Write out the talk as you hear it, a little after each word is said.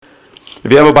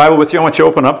If you have a Bible with you, I want you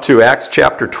to open up to Acts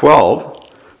chapter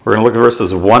 12. We're going to look at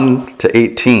verses 1 to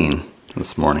 18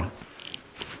 this morning.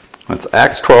 That's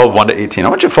Acts 12, 1 to 18. I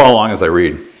want you to follow along as I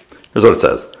read. Here's what it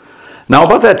says. Now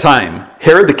about that time,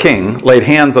 Herod the king laid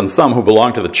hands on some who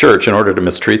belonged to the church in order to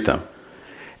mistreat them.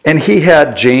 And he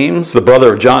had James, the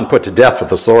brother of John, put to death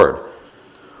with a sword.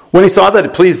 When he saw that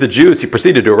it pleased the Jews, he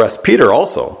proceeded to arrest Peter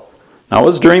also. Now it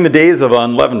was during the days of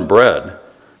unleavened bread.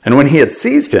 And when he had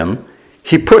seized him,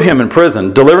 he put him in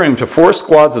prison, delivering him to 4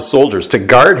 squads of soldiers to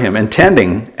guard him,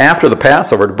 intending after the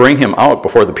Passover to bring him out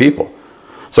before the people.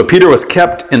 So Peter was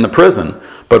kept in the prison,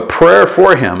 but prayer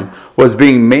for him was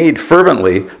being made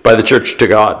fervently by the church to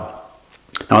God.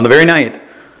 Now on the very night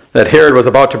that Herod was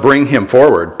about to bring him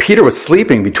forward, Peter was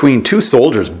sleeping between 2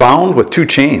 soldiers, bound with 2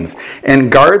 chains,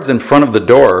 and guards in front of the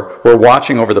door were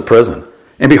watching over the prison.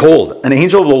 And behold, an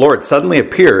angel of the Lord suddenly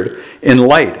appeared in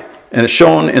light, and it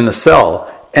shone in the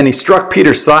cell. And he struck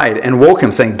Peter's side and woke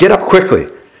him, saying, "Get up quickly."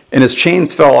 And his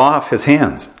chains fell off his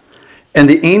hands. And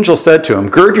the angel said to him,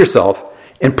 "Gird yourself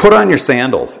and put on your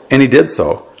sandals." And he did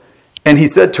so. And he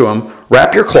said to him,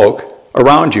 "Wrap your cloak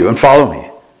around you and follow me."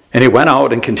 And he went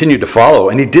out and continued to follow.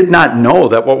 And he did not know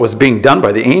that what was being done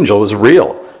by the angel was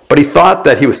real, but he thought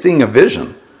that he was seeing a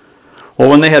vision. Well,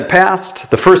 when they had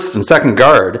passed the first and second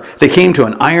guard, they came to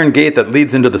an iron gate that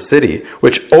leads into the city,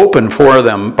 which opened for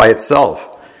them by itself.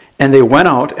 And they went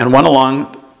out and went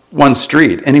along one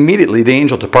street, and immediately the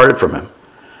angel departed from him.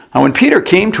 Now when Peter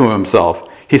came to himself,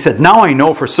 he said, "Now I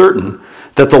know for certain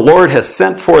that the Lord has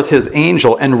sent forth his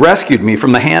angel and rescued me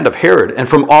from the hand of Herod and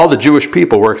from all the Jewish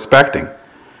people were expecting."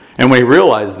 And when he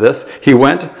realized this, he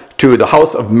went to the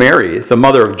house of Mary, the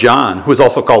mother of John, who is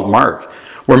also called Mark,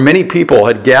 where many people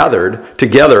had gathered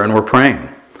together and were praying.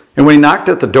 And when he knocked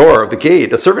at the door of the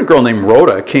gate, a servant girl named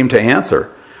Rhoda came to answer.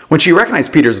 When she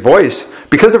recognized Peter's voice,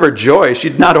 because of her joy, she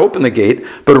did not open the gate,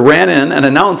 but ran in and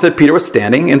announced that Peter was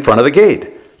standing in front of the gate.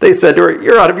 They said to her,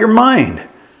 "You're out of your mind."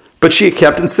 But she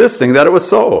kept insisting that it was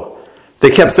so. They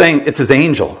kept saying, "It's his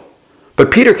angel."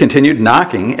 But Peter continued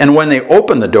knocking, and when they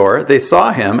opened the door, they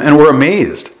saw him and were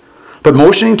amazed. But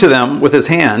motioning to them with his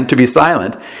hand to be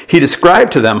silent, he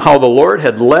described to them how the Lord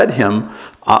had led him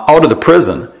out of the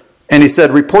prison. And he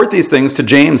said, "Report these things to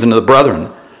James and to the brethren."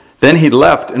 Then he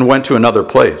left and went to another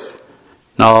place.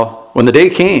 Now, when the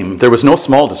day came, there was no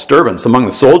small disturbance among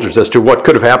the soldiers as to what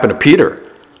could have happened to Peter.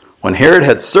 When Herod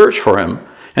had searched for him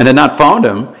and had not found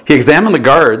him, he examined the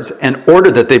guards and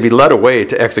ordered that they be led away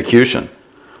to execution.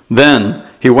 Then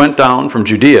he went down from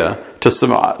Judea to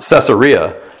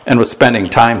Caesarea and was spending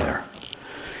time there.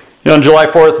 On July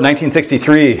 4th,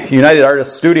 1963, United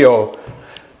Artists Studio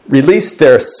released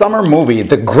their summer movie,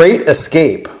 The Great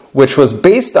Escape, which was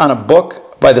based on a book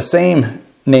by the same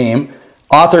name,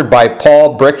 authored by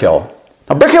Paul Brickhill.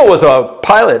 Now, Brickhill was a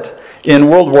pilot in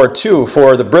World War II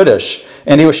for the British,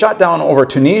 and he was shot down over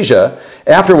Tunisia,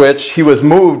 after which he was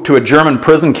moved to a German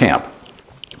prison camp.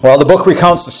 Well, the book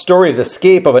recounts the story of the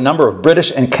escape of a number of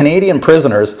British and Canadian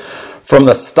prisoners from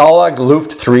the Stalag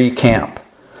Luft III camp.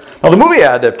 Now, the movie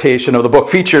adaptation of the book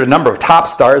featured a number of top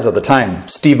stars of the time: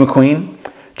 Steve McQueen,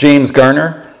 James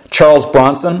Garner, Charles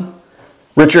Bronson,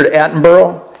 Richard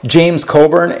Attenborough, James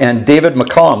Coburn, and David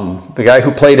McCallum, the guy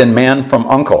who played in Man from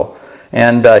U.N.C.L.E.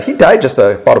 And he died just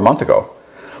about a month ago.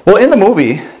 Well, in the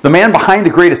movie, the man behind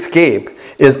The Great Escape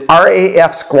is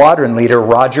RAF squadron leader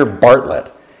Roger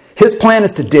Bartlett. His plan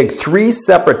is to dig 3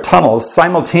 separate tunnels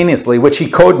simultaneously, which he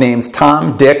codenames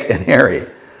Tom, Dick, and Harry.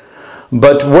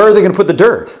 But where are they going to put the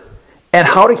dirt? And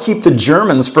how to keep the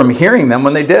Germans from hearing them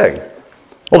when they dig?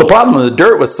 Well, the problem with the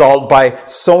dirt was solved by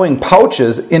sewing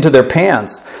pouches into their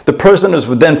pants. The prisoners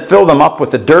would then fill them up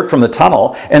with the dirt from the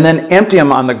tunnel and then empty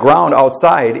them on the ground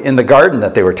outside in the garden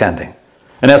that they were tending.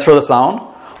 And as for the sound,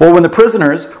 well, when the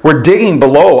prisoners were digging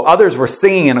below, others were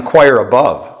singing in a choir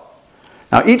above.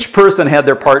 Now, each person had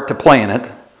their part to play in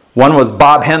it. One was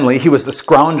Bob Henley. He was the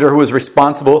scrounger who was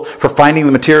responsible for finding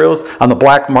the materials on the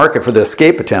black market for the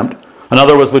escape attempt.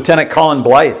 Another was Lieutenant Colin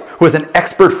Blythe, who was an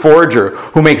expert forger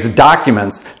who makes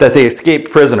documents that the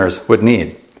escaped prisoners would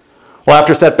need. Well,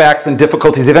 after setbacks and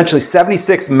difficulties, eventually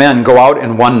 76 men go out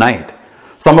in one night.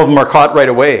 Some of them are caught right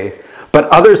away, but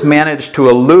others manage to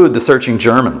elude the searching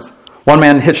Germans. One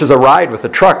man hitches a ride with a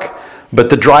truck, but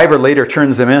the driver later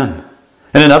turns him in.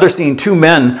 In another scene, 2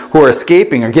 men who are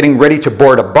escaping are getting ready to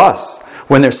board a bus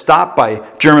when they're stopped by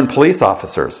German police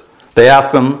officers. They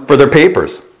ask them for their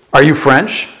papers. "Are you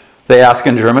French?" they ask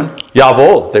in German.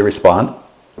 "Jawohl," they respond.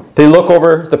 They look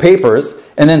over the papers,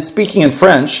 and then speaking in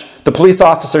French, the police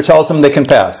officer tells them they can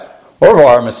pass. "Au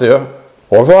revoir, monsieur.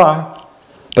 Au revoir."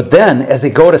 But then, as they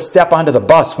go to step onto the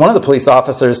bus, one of the police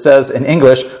officers says in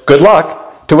English, "Good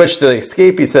luck," to which the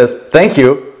escapee says, "Thank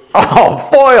you." Oh,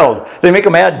 foiled! They make a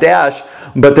mad dash,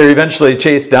 but they're eventually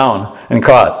chased down and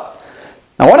caught.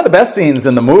 Now, one of the best scenes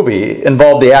in the movie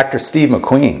involved the actor Steve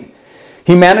McQueen.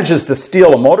 He manages to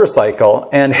steal a motorcycle,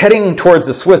 and heading towards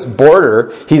the Swiss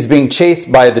border, he's being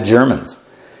chased by the Germans.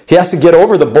 He has to get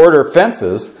over the border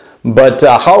fences, but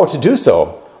how to do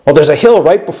so? Well, there's a hill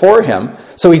right before him,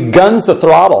 so he guns the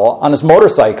throttle on his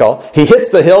motorcycle. He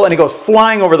hits the hill, and he goes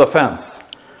flying over the fence.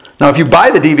 Now, if you buy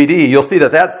the DVD, you'll see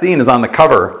that that scene is on the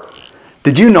cover.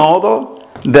 Did you know, though,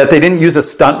 that they didn't use a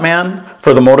stuntman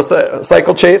for the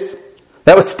motorcycle chase?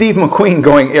 That was Steve McQueen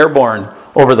going airborne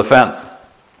over the fence.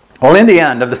 Well, in the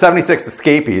end, of the 76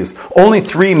 escapees, only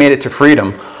 3 made it to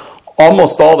freedom.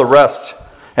 Almost all the rest,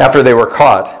 after they were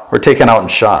caught, were taken out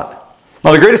and shot.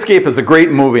 Now, The Great Escape is a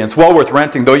great movie, and it's well worth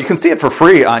renting, though you can see it for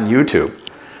free on YouTube.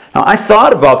 Now, I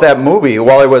thought about that movie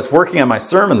while I was working on my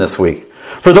sermon this week.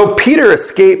 For though Peter's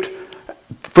escape,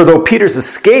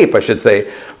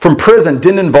 from prison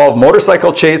didn't involve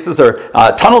motorcycle chases or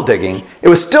tunnel digging, it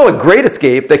was still a great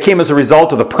escape that came as a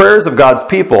result of the prayers of God's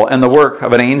people and the work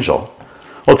of an angel.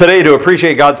 Well, today, to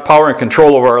appreciate God's power and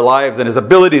control over our lives and His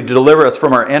ability to deliver us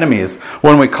from our enemies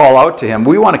when we call out to Him,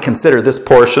 we want to consider this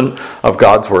portion of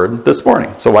God's Word this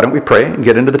morning. So why don't we pray and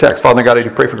get into the text. Father God, I do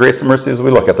pray for grace and mercy as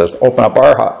we look at this. Open up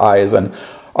our eyes and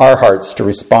our hearts to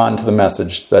respond to the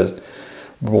message that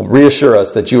will reassure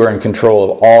us that You are in control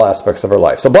of all aspects of our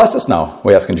life. So bless us now,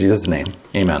 we ask in Jesus' name.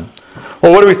 Amen.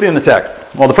 Well, what do we see in the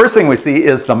text? Well, the first thing we see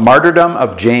is the martyrdom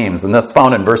of James, and that's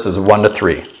found in verses 1 to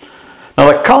 3. Now,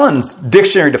 the Cullen's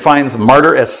dictionary defines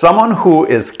martyr as someone who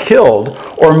is killed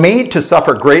or made to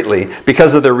suffer greatly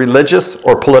because of their religious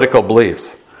or political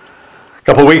beliefs. A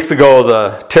couple of weeks ago,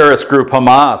 the terrorist group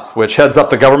Hamas, which heads up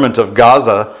the government of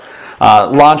Gaza,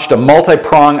 launched a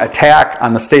multi-pronged attack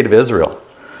on the state of Israel.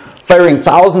 Firing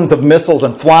thousands of missiles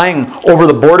and flying over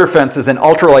the border fences in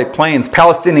ultralight planes,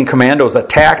 Palestinian commandos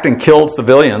attacked and killed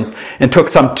civilians and took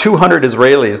some 200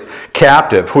 Israelis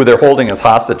captive who they're holding as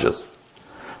hostages.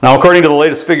 Now, according to the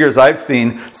latest figures I've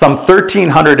seen, some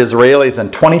 1,300 Israelis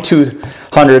and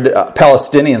 2,200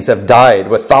 Palestinians have died,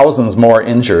 with thousands more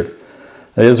injured.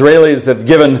 The Israelis have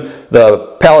given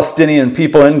the Palestinian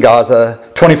people in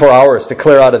Gaza 24 hours to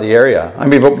clear out of the area. I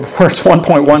mean, but where's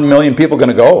 1.1 million people going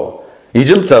to go?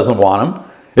 Egypt doesn't want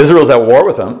them. Israel's at war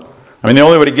with them. I mean, the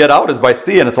only way to get out is by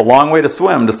sea, and it's a long way to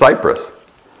swim to Cyprus.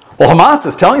 Well, Hamas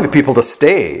is telling the people to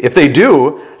stay. If they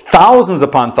do, thousands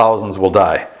upon thousands will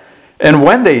die. And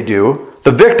when they do,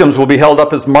 the victims will be held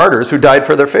up as martyrs who died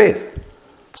for their faith.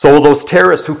 So will those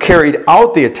terrorists who carried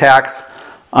out the attacks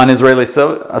on Israeli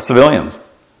civilians.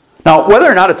 Now, whether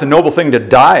or not it's a noble thing to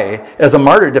die as a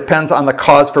martyr depends on the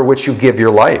cause for which you give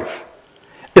your life.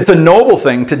 It's a noble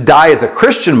thing to die as a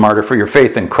Christian martyr for your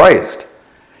faith in Christ.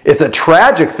 It's a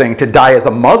tragic thing to die as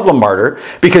a Muslim martyr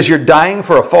because you're dying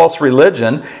for a false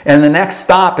religion and the next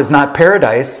stop is not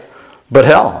paradise, but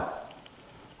hell.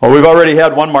 Well, we've already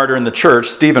had one martyr in the church,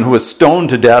 Stephen, who was stoned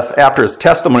to death after his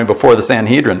testimony before the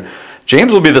Sanhedrin.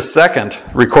 James will be the second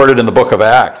recorded in the book of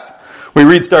Acts. We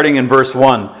read starting in verse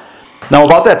 1. Now,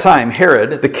 about that time,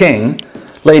 Herod, the king,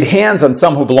 laid hands on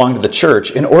some who belonged to the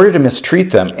church in order to mistreat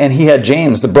them, and he had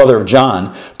James, the brother of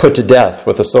John, put to death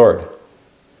with a sword.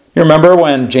 You remember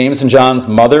when James and John's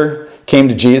mother came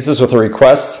to Jesus with a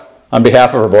request on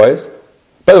behalf of her boys?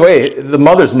 By the way, the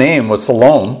mother's name was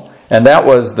Salome, and that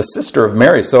was the sister of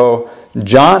Mary. So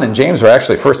John and James were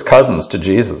actually first cousins to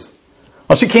Jesus.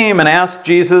 Well, she came and asked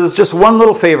Jesus just one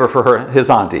little favor for his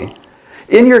auntie.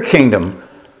 In your kingdom,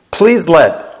 please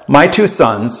let my 2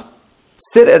 sons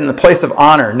sit in the place of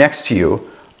honor next to you,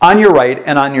 on your right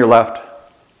and on your left.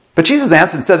 But Jesus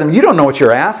answered and said to them, you don't know what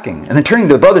you're asking. And then turning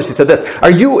to the brothers, he said this,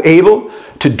 are you able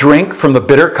to drink from the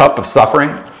bitter cup of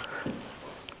suffering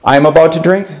I am about to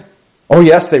drink? Oh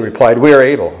yes, they replied, we are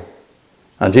able.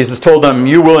 And Jesus told them,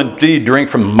 you will indeed drink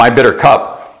from my bitter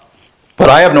cup, but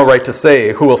I have no right to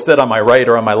say who will sit on my right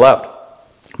or on my left.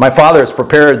 My Father has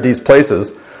prepared these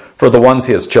places for the ones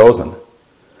he has chosen.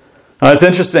 Now it's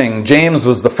interesting, James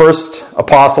was the first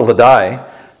apostle to die.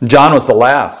 John was the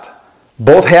last.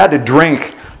 Both had to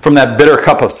drink from that bitter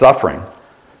cup of suffering.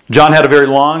 John had a very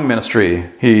long ministry.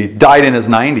 He died in his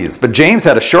 90s. But James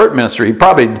had a short ministry. He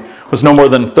probably was no more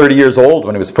than 30 years old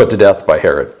when he was put to death by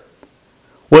Herod.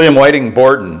 William Whiting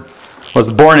Borden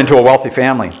was born into a wealthy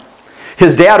family.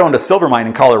 His dad owned a silver mine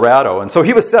in Colorado, and so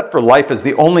he was set for life as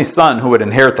the only son who would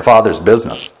inherit the father's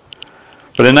business.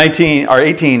 But in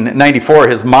 1894,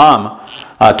 his mom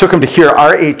took him to hear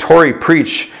R.A. Torrey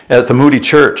preach at the Moody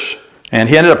Church, and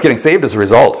he ended up getting saved as a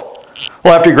result.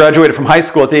 Well, after he graduated from high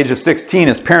school at the age of 16,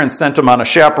 his parents sent him on a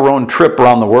chaperone trip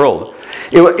around the world.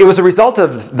 it was a result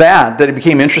of that he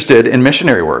became interested in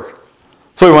missionary work.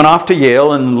 So he went off to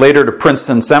Yale and later to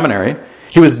Princeton Seminary.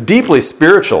 He was deeply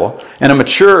spiritual and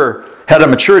had a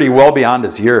maturity well beyond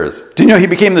his years. Do you know he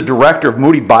became the director of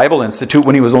Moody Bible Institute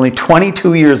when he was only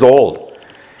 22 years old?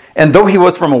 And though he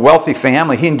was from a wealthy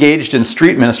family, he engaged in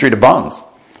street ministry to bums.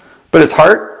 But his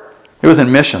heart, it was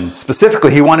in missions.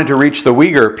 Specifically, he wanted to reach the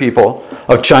Uyghur people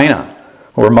of China,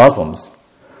 who were Muslims.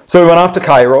 So he went off to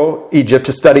Cairo, Egypt,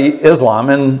 to study Islam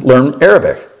and learn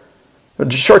Arabic.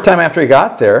 But a short time after he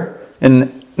got there,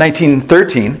 in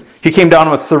 1913, he came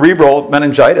down with cerebral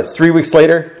meningitis. 3 weeks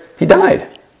later, he died.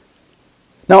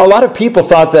 Now, a lot of people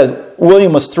thought that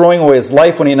William was throwing away his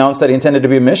life when he announced that he intended to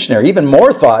be a missionary. Even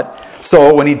more thought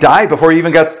so when he died before he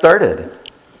even got started.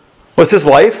 Was his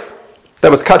life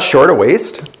that was cut short a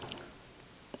waste?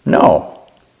 No.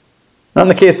 Not in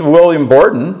the case of William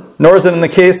Borden, nor is it in the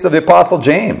case of the Apostle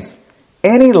James.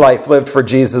 Any life lived for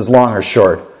Jesus, long or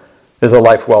short, is a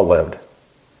life well lived.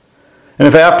 And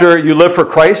if after you live for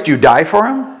Christ, you die for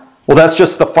him, well, that's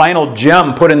just the final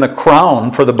gem put in the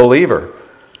crown for the believer.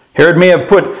 Herod may have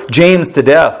put James to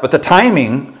death, but the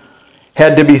timing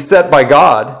had to be set by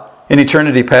God in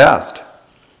eternity past.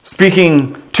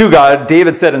 Speaking to God,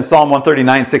 David said in Psalm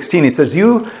 139:16, he says,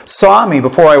 "You saw me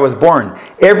before I was born.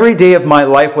 Every day of my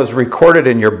life was recorded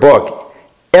in your book.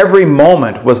 Every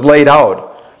moment was laid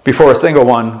out before a single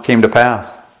one came to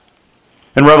pass."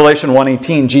 In Revelation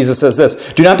 1:18, Jesus says this,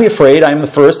 "Do not be afraid, I am the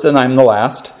first and I am the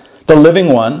last, the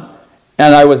living one,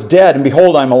 and I was dead, and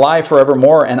behold, I am alive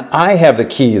forevermore, and I have the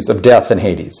keys of death and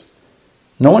Hades.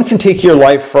 No one can take your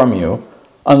life from you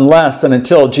unless and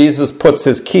until Jesus puts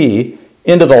his key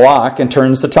into the lock and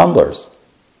turns the tumblers.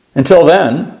 Until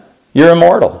then, you're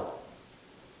immortal."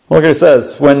 Look what it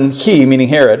says. When he, meaning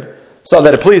Herod, saw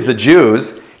that it pleased the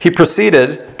Jews, he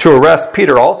proceeded to arrest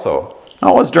Peter also. Now,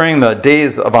 it was during the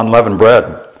days of unleavened bread.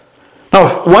 Now,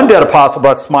 if one dead apostle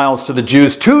brought smiles to the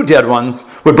Jews, 2 dead ones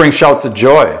would bring shouts of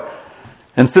joy.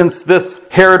 And since this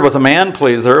Herod was a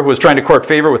man-pleaser who was trying to court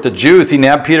favor with the Jews, he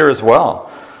nabbed Peter as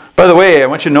well. By the way, I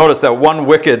want you to notice that one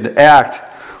wicked act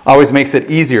always makes it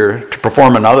easier to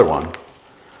perform another one.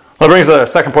 Well, that brings us to our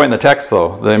second point in the text,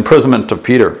 though, the imprisonment of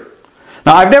Peter.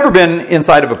 Now, I've never been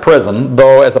inside of a prison,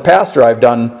 though as a pastor I've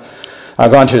gone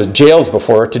to jails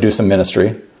before to do some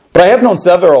ministry. But I have known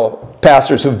several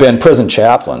pastors who've been prison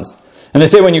chaplains. And they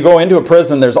say when you go into a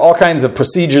prison, there's all kinds of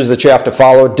procedures that you have to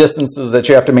follow, distances that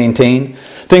you have to maintain,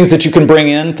 things that you can bring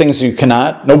in, things you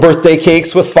cannot. No birthday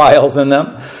cakes with files in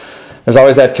them. There's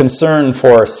always that concern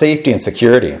for safety and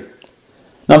security.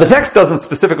 Now, the text doesn't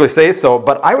specifically say so,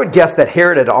 but I would guess that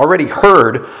Herod had already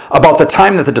heard about the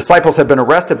time that the disciples had been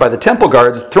arrested by the temple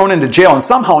guards, thrown into jail, and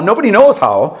somehow, nobody knows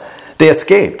how, they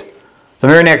escaped. The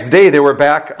very next day, they were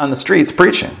back on the streets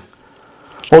preaching.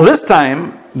 Well, this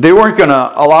time, they weren't going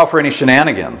to allow for any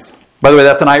shenanigans. By the way,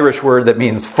 that's an Irish word that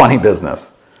means funny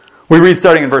business. We read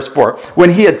starting in verse 4.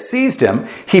 "When he had seized him,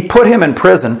 he put him in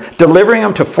prison, delivering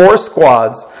him to 4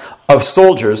 squads of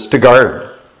soldiers to guard him."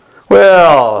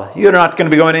 "Well, you're not going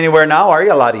to be going anywhere now, are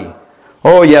you, laddie?"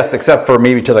 "Oh, yes, except for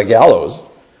maybe to the gallows."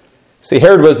 See,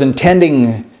 Herod was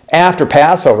intending after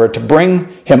Passover to bring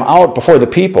him out before the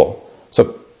people.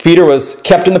 So Peter was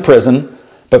kept in the prison,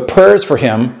 but prayers for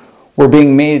him were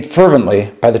being made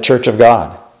fervently by the church of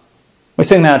God. We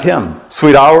sing that hymn,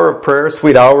 sweet hour of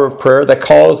prayer that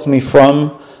calls me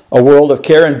from a world of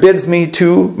care and bids me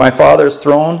to my Father's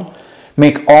throne,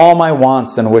 make all my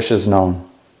wants and wishes known.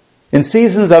 In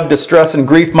seasons of distress and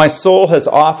grief, my soul has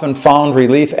often found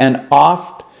relief and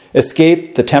oft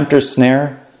escaped the tempter's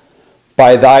snare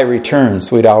by thy return,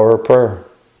 sweet hour of prayer.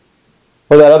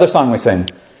 Or that other song we sing,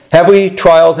 have we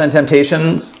trials and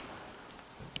temptations?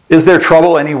 Is there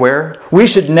trouble anywhere? We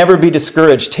should never be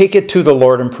discouraged. Take it to the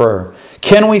Lord in prayer.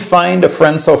 Can we find a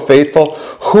friend so faithful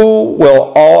who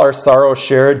will all our sorrows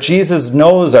share? Jesus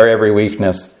knows our every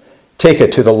weakness. Take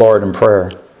it to the Lord in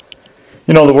prayer.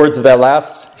 You know, the words of that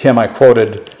last hymn I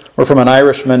quoted were from an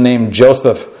Irishman named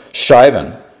Joseph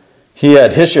Shiven. He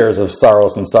had his shares of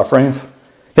sorrows and sufferings.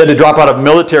 He had to drop out of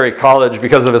military college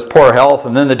because of his poor health,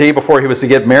 and then the day before he was to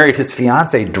get married, his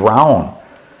fiancée drowned.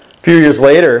 A few years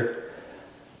later,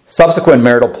 subsequent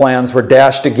marital plans were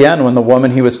dashed again when the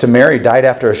woman he was to marry died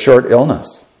after a short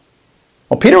illness.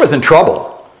 Well, Peter was in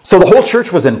trouble, so the whole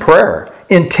church was in prayer,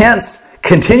 intense,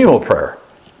 continual prayer.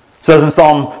 It says in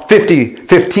Psalm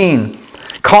 50:15,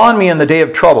 "Call on me in the day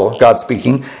of trouble," God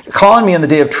speaking, "call on me in the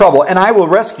day of trouble, and I will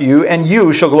rescue you, and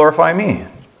you shall glorify me."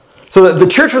 So the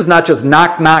church was not just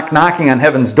knocking on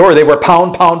heaven's door. They were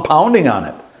pounding on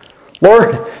it.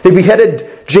 Lord, they beheaded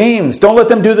James. Don't let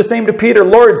them do the same to Peter.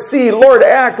 Lord, see. Lord,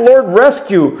 act. Lord,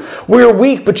 rescue. We are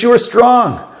weak, but you are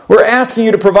strong. We're asking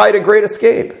you to provide a great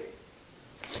escape.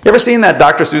 You ever seen that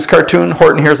Dr. Seuss cartoon,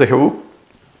 Horton Hears a Who?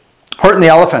 Horton the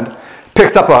elephant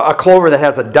picks up a clover that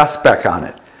has a dust speck on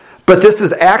it. But this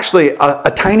is actually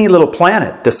a tiny little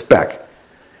planet, this speck.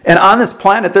 And on this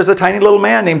planet, there's a tiny little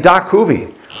man named Doc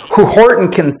Hoovy, who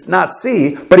Horton can not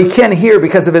see, but he can hear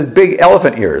because of his big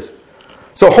elephant ears.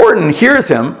 So Horton hears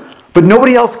him, but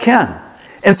nobody else can.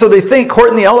 And so they think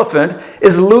Horton the elephant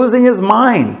is losing his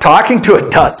mind, talking to a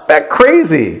dust speck.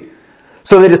 Crazy.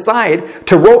 So they decide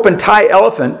to rope and tie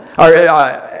Horton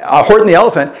the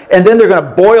elephant, and then they're going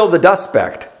to boil the dust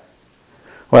speck.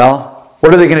 Well,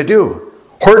 what are they going to do?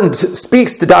 Horton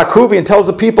speaks to Doc Hoovy and tells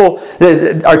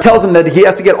tells him that he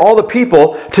has to get all the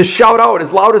people to shout out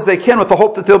as loud as they can with the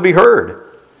hope that they'll be heard.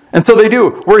 And so they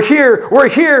do. We're here, we're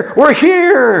here, we're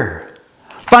here.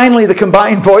 Finally, the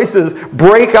combined voices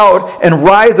break out and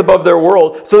rise above their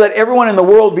world so that everyone in the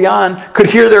world beyond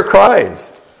could hear their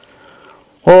cries.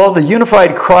 Well, the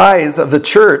unified cries of the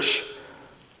church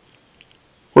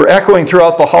were echoing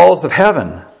throughout the halls of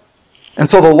heaven. And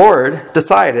so the Lord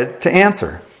decided to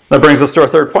answer. That brings us to our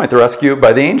third point, the rescue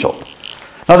by the angel.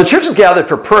 Now the church is gathered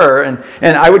for prayer, and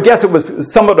I would guess it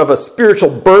was somewhat of a spiritual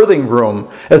birthing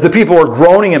room as the people were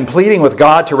groaning and pleading with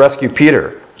God to rescue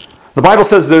Peter. The Bible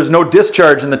says there's no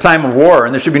discharge in the time of war,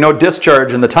 and there should be no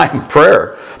discharge in the time of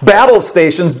prayer. Battle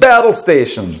stations, battle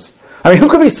stations. I mean, who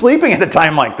could be sleeping at a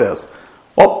time like this?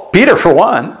 Well, Peter, for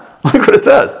one. Look what it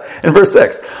says in verse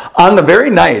 6. On the very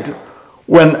night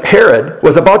when Herod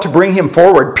was about to bring him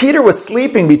forward, Peter was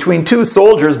sleeping between two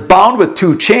soldiers bound with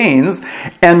two chains,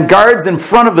 and guards in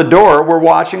front of the door were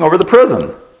watching over the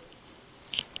prison.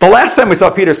 The last time we saw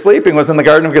Peter sleeping was in the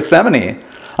Garden of Gethsemane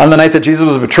on the night that Jesus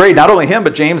was betrayed. Not only him,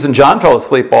 but James and John fell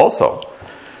asleep also.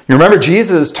 You remember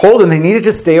Jesus told them they needed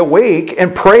to stay awake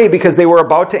and pray because they were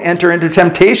about to enter into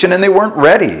temptation and they weren't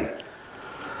ready.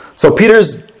 So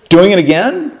Peter's doing it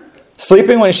again?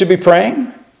 Sleeping when he should be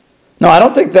praying? No, I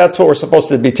don't think that's what we're supposed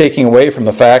to be taking away from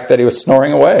the fact that he was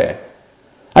snoring away.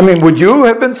 I mean, would you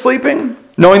have been sleeping,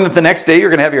 knowing that the next day you're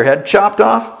going to have your head chopped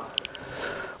off?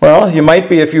 Well, you might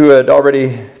be if you had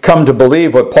already come to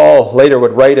believe what Paul later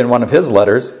would write in one of his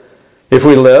letters. If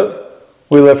we live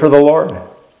for the Lord.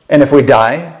 And if we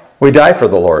die for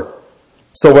the Lord.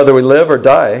 So whether we live or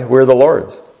die, we're the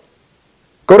Lord's.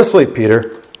 Go to sleep,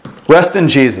 Peter. Rest in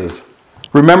Jesus.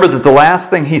 Remember that the last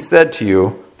thing he said to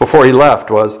you before he left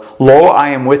was, "Lo, I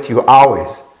am with you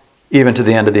always, even to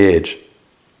the end of the age."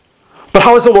 But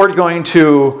how is the Lord going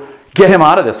to get him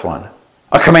out of this one?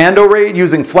 A commando raid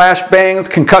using flashbangs,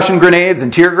 concussion grenades,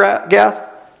 and tear gas?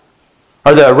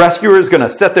 Are the rescuers going to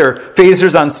set their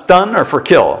phasers on stun or for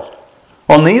kill?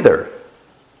 Well, neither.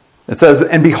 It says,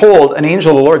 "And behold, an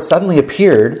angel of the Lord suddenly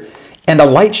appeared, and a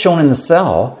light shone in the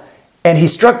cell, and he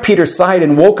struck Peter's side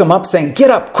and woke him up, saying,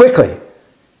 'Get up quickly!'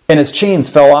 And his chains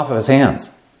fell off of his hands."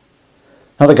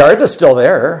 Now the guards are still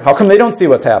there. How come they don't see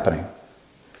what's happening?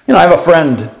 You know, I have a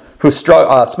friend who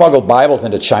smuggled Bibles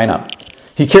into China.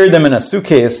 He carried them in a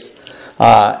suitcase,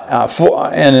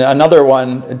 and another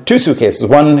one, two suitcases.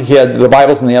 One he had the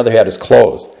Bibles and the other he had his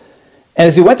clothes. And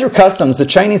as he went through customs, the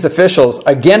Chinese officials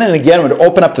again and again would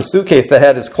open up the suitcase that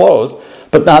had his clothes,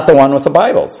 but not the one with the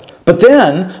Bibles. But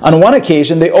then, on one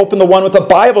occasion, they opened the one with the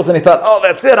Bibles, and he thought, "Oh,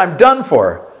 that's it, I'm done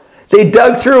for." They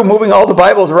dug through, moving all the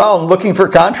Bibles around, looking for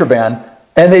contraband,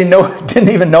 and they didn't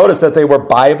even notice that they were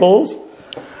Bibles.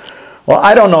 Well,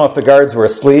 I don't know if the guards were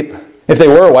asleep. If they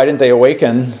were, why didn't they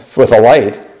awaken with a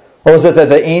light? Or was it that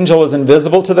the angel was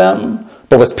invisible to them?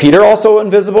 But was Peter also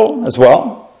invisible as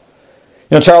well?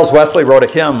 You know, Charles Wesley wrote a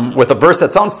hymn with a verse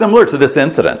that sounds similar to this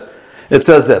incident. It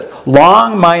says this: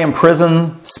 "Long my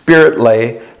imprisoned spirit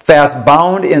lay, fast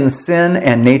bound in sin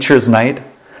and nature's night.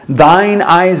 Thine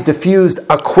eyes diffused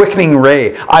a quickening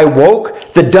ray. I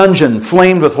woke, the dungeon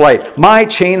flamed with light. My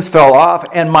chains fell off,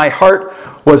 and my heart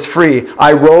was free.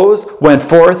 I rose, went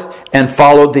forth, and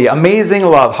followed thee. Amazing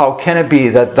love, how can it be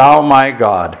that thou, my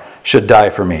God, should die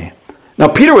for me?" Now,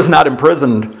 Peter was not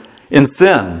imprisoned in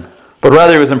sin, but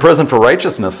rather he was imprisoned for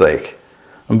righteousness' sake.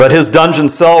 But his dungeon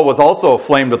cell was also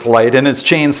flamed with light, and his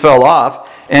chains fell off,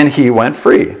 and he went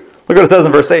free. Look what it says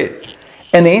in verse 8.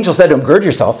 "And the angel said to him, 'Gird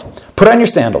yourself, put on your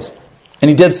sandals.' And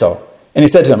he did so. And he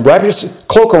said to him, 'Wrap your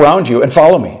cloak around you and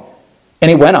follow me.' And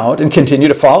he went out and continued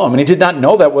to follow him. And he did not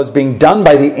know that what was being done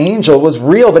by the angel was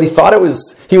real, but he thought he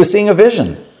was seeing a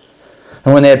vision.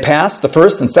 And when they had passed the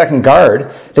first and second guard,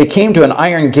 they came to an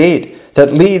iron gate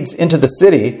that leads into the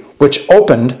city, which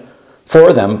opened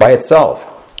for them by itself."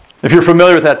 If you're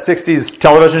familiar with that 60s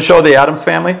television show, The Addams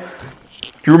Family, do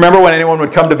you remember when anyone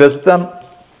would come to visit them?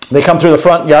 They come through the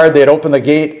front yard, they'd open the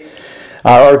gate,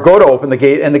 or go to open the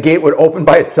gate, and the gate would open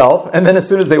by itself. And then as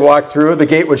soon as they walked through, the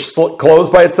gate would close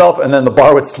by itself, and then the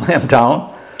bar would slam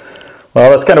down. Well,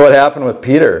 that's kind of what happened with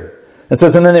Peter. It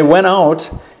says, and then they went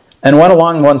out and went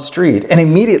along one street, and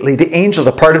immediately the angel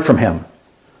departed from him.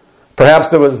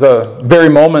 Perhaps it was the very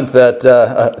moment that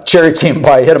a cherry came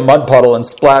by, hit a mud puddle, and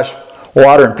splashed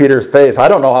water in Peter's face. I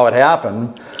don't know how it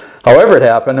happened. However it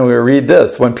happened, and we read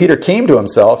this. When Peter came to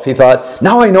himself, he thought,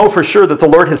 now I know for sure that the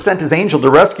Lord has sent his angel to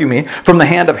rescue me from the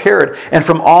hand of Herod and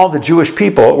from all the Jewish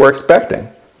people were expecting.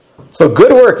 So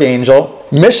good work, angel.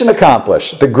 Mission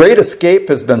accomplished. The great escape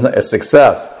has been a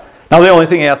success. Now the only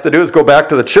thing he has to do is go back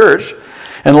to the church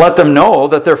and let them know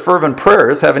that their fervent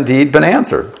prayers have indeed been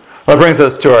answered. Well, that brings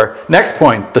us to our next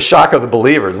point, the shock of the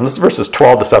believers. And this is verses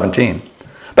 12 to 17.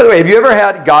 By the way, have you ever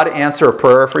had God answer a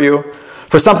prayer for you?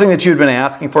 For something that you'd been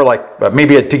asking for, like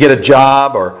maybe to get a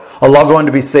job or a loved one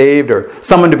to be saved or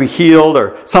someone to be healed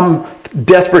or some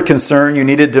desperate concern you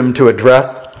needed him to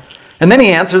address. And then he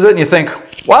answers it and you think,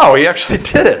 wow, he actually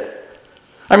did it.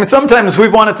 I mean, sometimes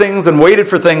we've wanted things and waited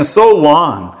for things so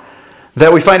long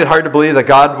that we find it hard to believe that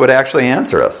God would actually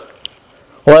answer us.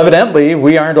 Well, evidently,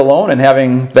 we aren't alone in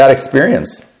having that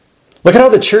experience. Look at how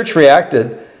the church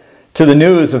reacted to the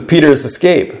news of Peter's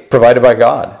escape provided by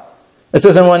God. It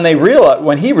says, and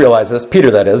when he realized this, Peter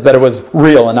that is, that it was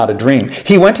real and not a dream,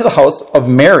 he went to the house of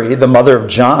Mary, the mother of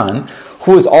John,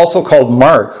 who was also called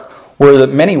Mark, where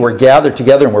many were gathered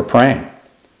together and were praying.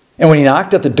 And when he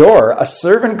knocked at the door, a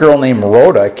servant girl named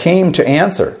Rhoda came to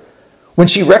answer. When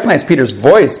she recognized Peter's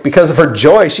voice, because of her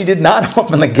joy, she did not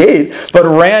open the gate, but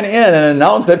ran in and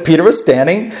announced that Peter was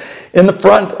standing in the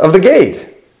front of the gate.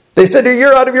 They said,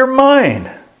 you're out of your mind.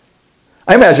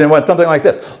 I imagine it went something like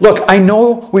this. Look, I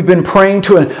know we've been praying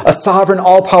to a sovereign,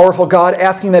 all-powerful God,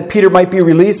 asking that Peter might be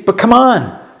released, but come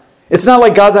on. It's not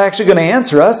like God's actually going to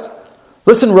answer us.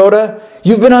 Listen, Rhoda,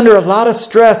 you've been under a lot of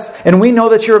stress, and we know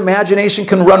that your imagination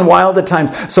can run wild at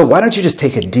times. So why don't you just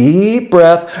take a deep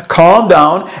breath, calm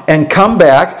down, and come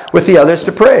back with the others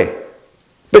to pray?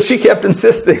 But she kept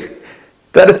insisting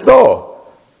that it's so.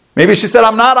 Maybe she said,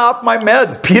 I'm not off my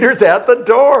meds. Peter's at the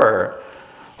door.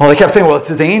 Well, they kept saying, well, it's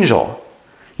his angel.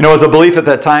 You know, it was a belief at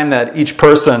that time that each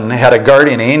person had a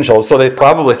guardian angel, so they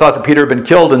probably thought that Peter had been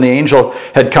killed and the angel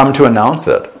had come to announce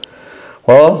it.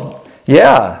 Well,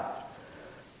 yeah,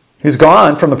 he's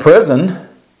gone from the prison,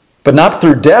 but not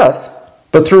through death,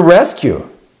 but through rescue.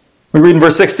 We read in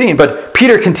verse 16, but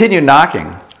Peter continued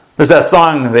knocking. There's that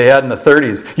song they had in the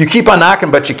 30s. You keep on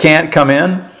knocking, but you can't come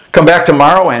in. Come back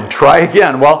tomorrow and try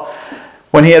again. Well,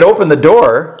 when they had opened the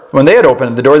door,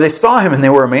 they saw him and they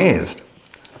were amazed.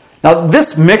 Now,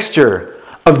 this mixture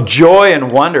of joy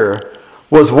and wonder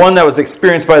was one that was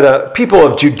experienced by the people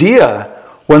of Judea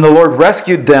when the Lord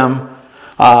rescued them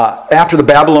after the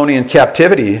Babylonian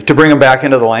captivity to bring them back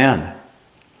into the land.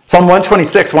 Psalm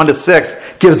 126,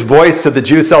 1-6 gives voice to the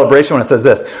Jew celebration when it says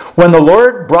this, when the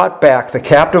Lord brought back the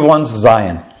captive ones of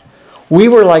Zion, we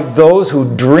were like those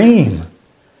who dream.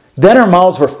 Then our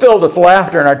mouths were filled with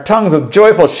laughter and our tongues with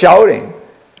joyful shouting.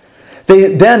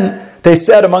 They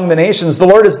said among the nations, the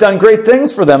Lord has done great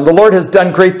things for them. The Lord has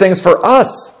done great things for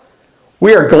us.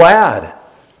 We are glad.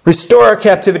 Restore our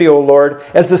captivity, O Lord,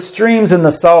 as the streams in the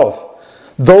south.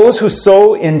 Those who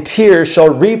sow in tears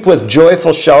shall reap with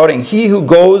joyful shouting. He who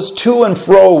goes to and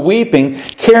fro weeping,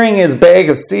 carrying his bag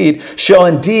of seed, shall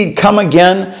indeed come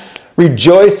again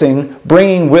rejoicing,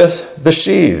 bringing with the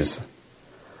sheaves.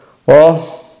 Well,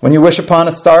 when you wish upon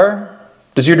a star,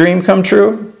 does your dream come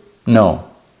true? No.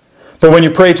 But when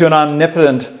you pray to an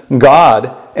omnipotent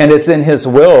God and it's in his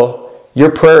will,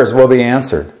 your prayers will be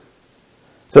answered. It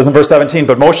says in verse 17,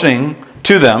 but motioning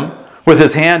to them with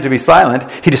his hand to be silent,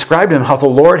 he described to them how the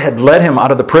Lord had led him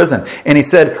out of the prison. And he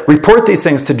said, report these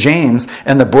things to James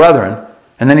and the brethren.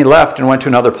 And then he left and went to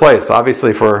another place,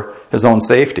 obviously for his own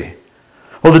safety.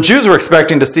 Well, the Jews were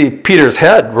expecting to see Peter's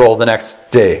head roll the next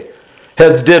day.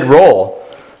 Heads did roll,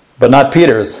 but not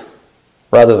Peter's.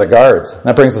 Rather, the guards.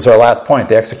 That brings us to our last point,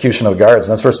 the execution of the guards.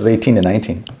 And that's verses 18 to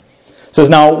 19. It says,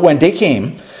 now, when day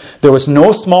came, there was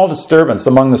no small disturbance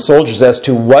among the soldiers as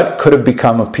to what could have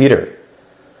become of Peter.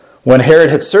 When Herod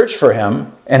had searched for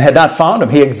him and had not found him,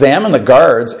 he examined the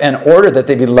guards and ordered that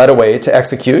they be led away to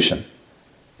execution.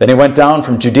 Then he went down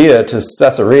from Judea to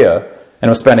Caesarea and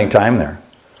was spending time there.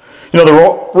 You know,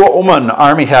 the Roman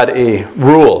army had a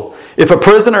rule. If a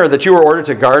prisoner that you were ordered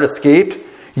to guard escaped,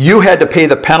 you had to pay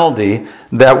the penalty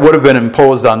that would have been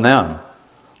imposed on them.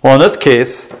 Well, in this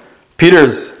case,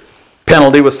 Peter's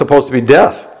penalty was supposed to be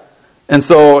death. And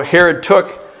so Herod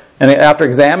took, and after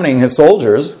examining his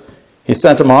soldiers, he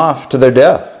sent them off to their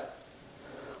death.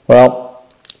 Well,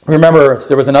 remember,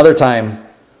 there was another time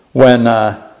when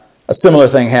a a similar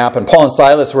thing happened. Paul and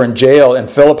Silas were in jail in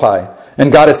Philippi, and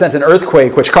God had sent an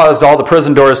earthquake which caused all the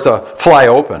prison doors to fly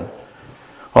open.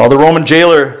 Well, the Roman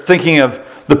jailer, thinking of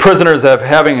the prisoners as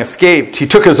having escaped, he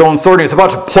took his own sword and he was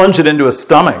about to plunge it into his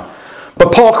stomach.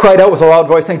 But Paul cried out with a loud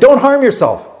voice saying, "Don't harm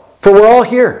yourself, for we're all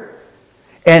here."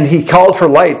 And he called for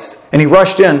lights, and he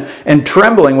rushed in, and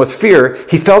trembling with fear,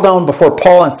 he fell down before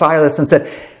Paul and Silas and said,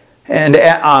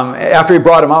 after he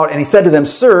brought him out, and he said to them,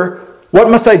 "Sir, what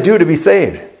must I do to be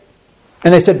saved?"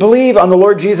 And they said, "Believe on the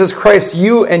Lord Jesus Christ,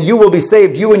 you will be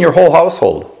saved, you and your whole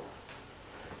household."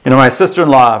 You know, my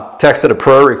sister-in-law texted a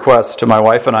prayer request to my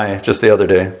wife and I just the other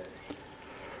day.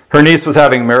 Her niece was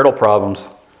having marital problems.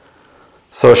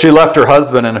 So she left her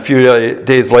husband, and a few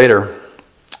days later,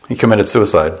 he committed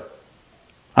suicide.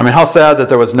 I mean, how sad that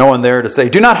there was no one there to say,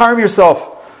 "Do not harm yourself.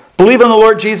 Believe on the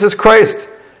Lord Jesus Christ,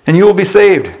 and you will be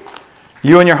saved,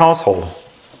 you and your household."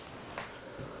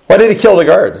 Why did he kill the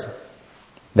guards?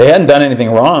 They hadn't done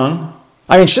anything wrong.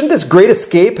 I mean, shouldn't this great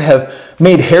escape have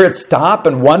made Herod stop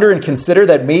and wonder and consider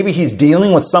that maybe he's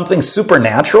dealing with something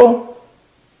supernatural?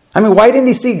 I mean, why didn't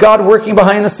he see God working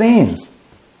behind the scenes?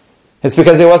 It's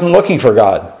because he wasn't looking for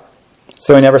God,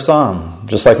 so he never saw him,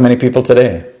 just like many people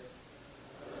today.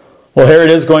 Well,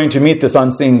 Herod is going to meet this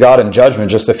unseen God in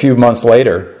judgment just a few months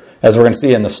later, as we're going to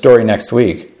see in the story next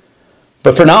week.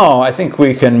 But for now, I think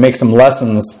we can make some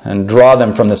lessons and draw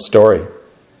them from this story.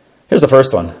 Here's the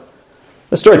first one.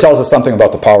 This story tells us something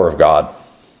about the power of God.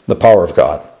 The power of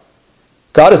God.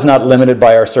 God is not limited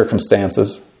by our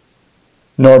circumstances,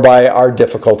 nor by our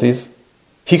difficulties.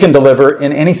 He can deliver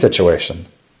in any situation.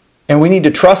 And we need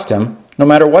to trust him no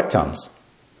matter what comes.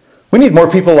 We need more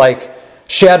people like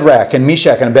Shadrach and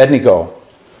Meshach and Abednego,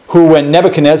 who, when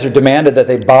Nebuchadnezzar demanded that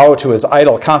they bow to his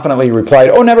idol, confidently replied,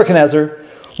 "O Nebuchadnezzar,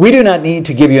 we do not need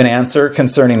to give you an answer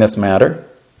concerning this matter.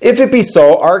 If it be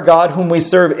so, our God whom we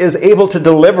serve is able to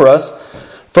deliver us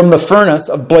from the furnace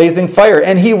of blazing fire,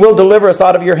 and he will deliver us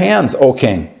out of your hands, O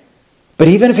king. But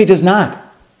even if he does not,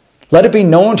 let it be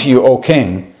known to you, O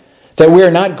king, that we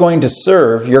are not going to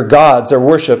serve your gods or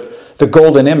worship the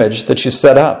golden image that you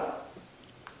set up."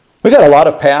 We've had a lot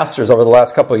of pastors over the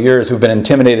last couple of years who've been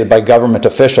intimidated by government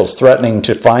officials threatening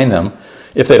to fine them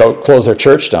if they don't close their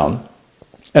church down.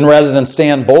 And rather than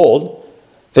stand bold,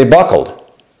 they buckled.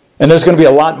 And there's going to be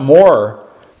a lot more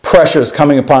pressures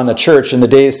coming upon the church in the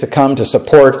days to come to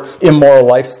support immoral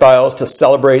lifestyles, to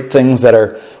celebrate things that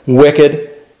are wicked.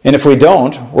 And if we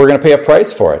don't, we're going to pay a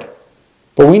price for it.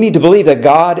 But we need to believe that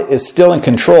God is still in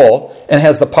control and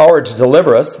has the power to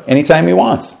deliver us anytime he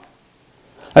wants.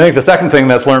 I think the second thing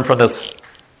that's learned from this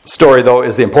story, though,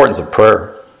 is the importance of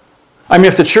prayer. I mean,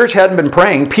 if the church hadn't been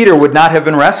praying, Peter would not have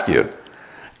been rescued.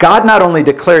 God not only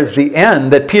declares the end,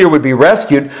 that Peter would be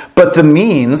rescued, but the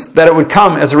means that it would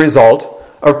come as a result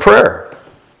of prayer.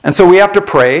 And so we have to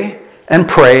pray and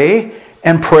pray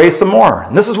and pray some more.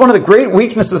 And this is one of the great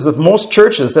weaknesses of most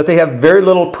churches, that they have very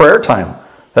little prayer time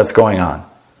that's going on.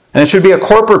 And it should be a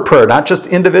corporate prayer, not just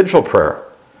individual prayer.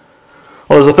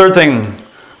 Well, there's a third thing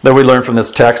that we learn from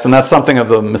this text, and that's something of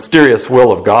the mysterious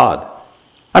will of God.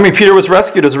 I mean, Peter was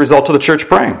rescued as a result of the church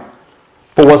praying.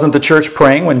 But wasn't the church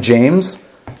praying when James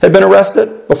had been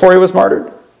arrested before he was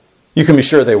martyred? You can be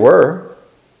sure they were.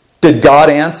 Did God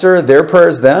answer their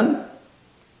prayers then?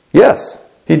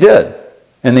 Yes, he did.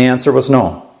 And the answer was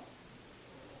no.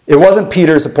 It wasn't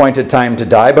Peter's appointed time to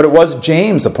die, but it was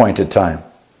James' appointed time.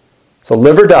 So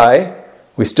live or die,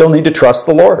 we still need to trust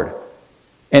the Lord.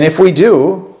 And if we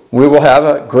do, we will have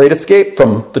a great escape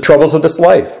from the troubles of this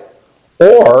life,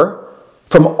 or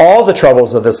from all the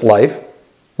troubles of this life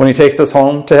when he takes us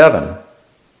home to heaven.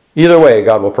 Either way,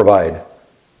 God will provide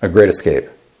a great escape.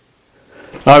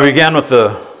 Now, I began with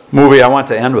the movie. I want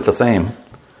to end with the same.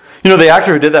 You know, the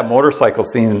actor who did that motorcycle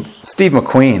scene, Steve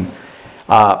McQueen,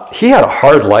 he had a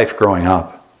hard life growing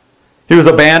up. He was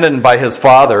abandoned by his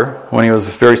father when he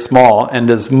was very small, and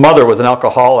his mother was an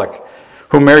alcoholic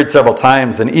who married several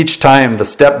times, and each time the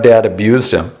stepdad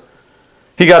abused him.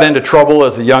 He got into trouble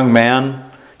as a young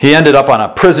man. He ended up on a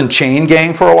prison chain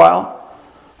gang for a while.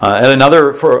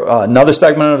 For another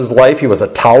segment of his life, he was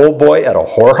a towel boy at a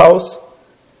whorehouse.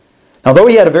 Now, though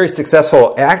he had a very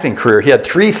successful acting career, he had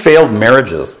 3 failed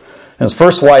marriages. And his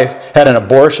first wife had an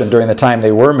abortion during the time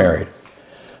they were married.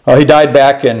 He died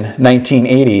back in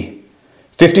 1980,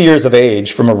 50 years of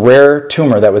age, from a rare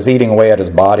tumor that was eating away at his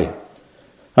body.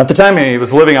 At the time, he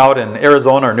was living out in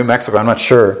Arizona or New Mexico, I'm not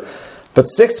sure. But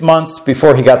 6 months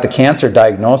before he got the cancer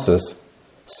diagnosis,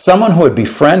 someone who had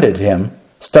befriended him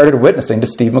started witnessing to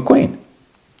Steve McQueen.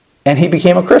 And he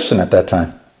became a Christian at that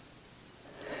time.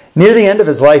 Near the end of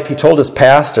his life, he told his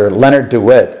pastor, Leonard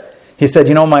DeWitt, he said,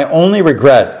 "You know, my only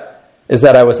regret is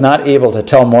that I was not able to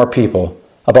tell more people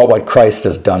about what Christ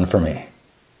has done for me.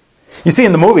 You see,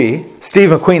 in the movie, Steve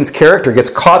McQueen's character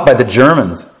gets caught by the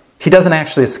Germans. He doesn't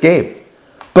actually escape.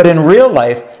 But in real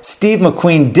life, Steve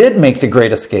McQueen did make the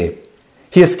great escape.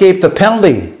 He escaped the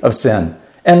penalty of sin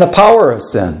and the power of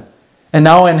sin. And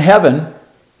now in heaven,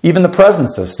 even the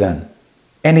presence of sin.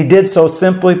 And he did so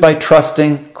simply by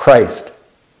trusting Christ,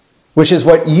 which is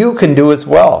what you can do as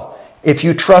well. If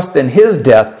you trust in his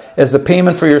death as the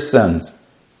payment for your sins,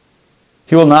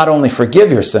 he will not only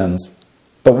forgive your sins,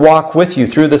 but walk with you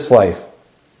through this life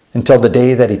until the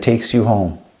day that he takes you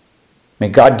home. May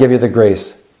God give you the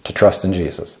grace to trust in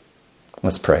Jesus.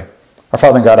 Let's pray. Our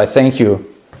Father in God, I thank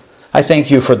you. I thank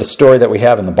you for the story that we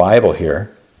have in the Bible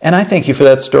here. And I thank you for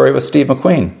that story with Steve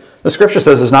McQueen. The scripture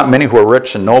says there's not many who are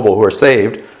rich and noble who are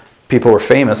saved. People who are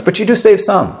famous, but you do save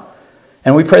some.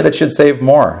 And we pray that you'd save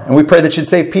more. And we pray that you'd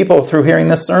save people through hearing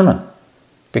this sermon.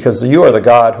 Because you are the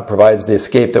God who provides the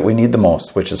escape that we need the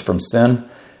most, which is from sin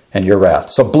and your wrath.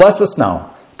 So bless us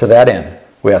now to that end.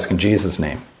 We ask in Jesus'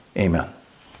 name. Amen.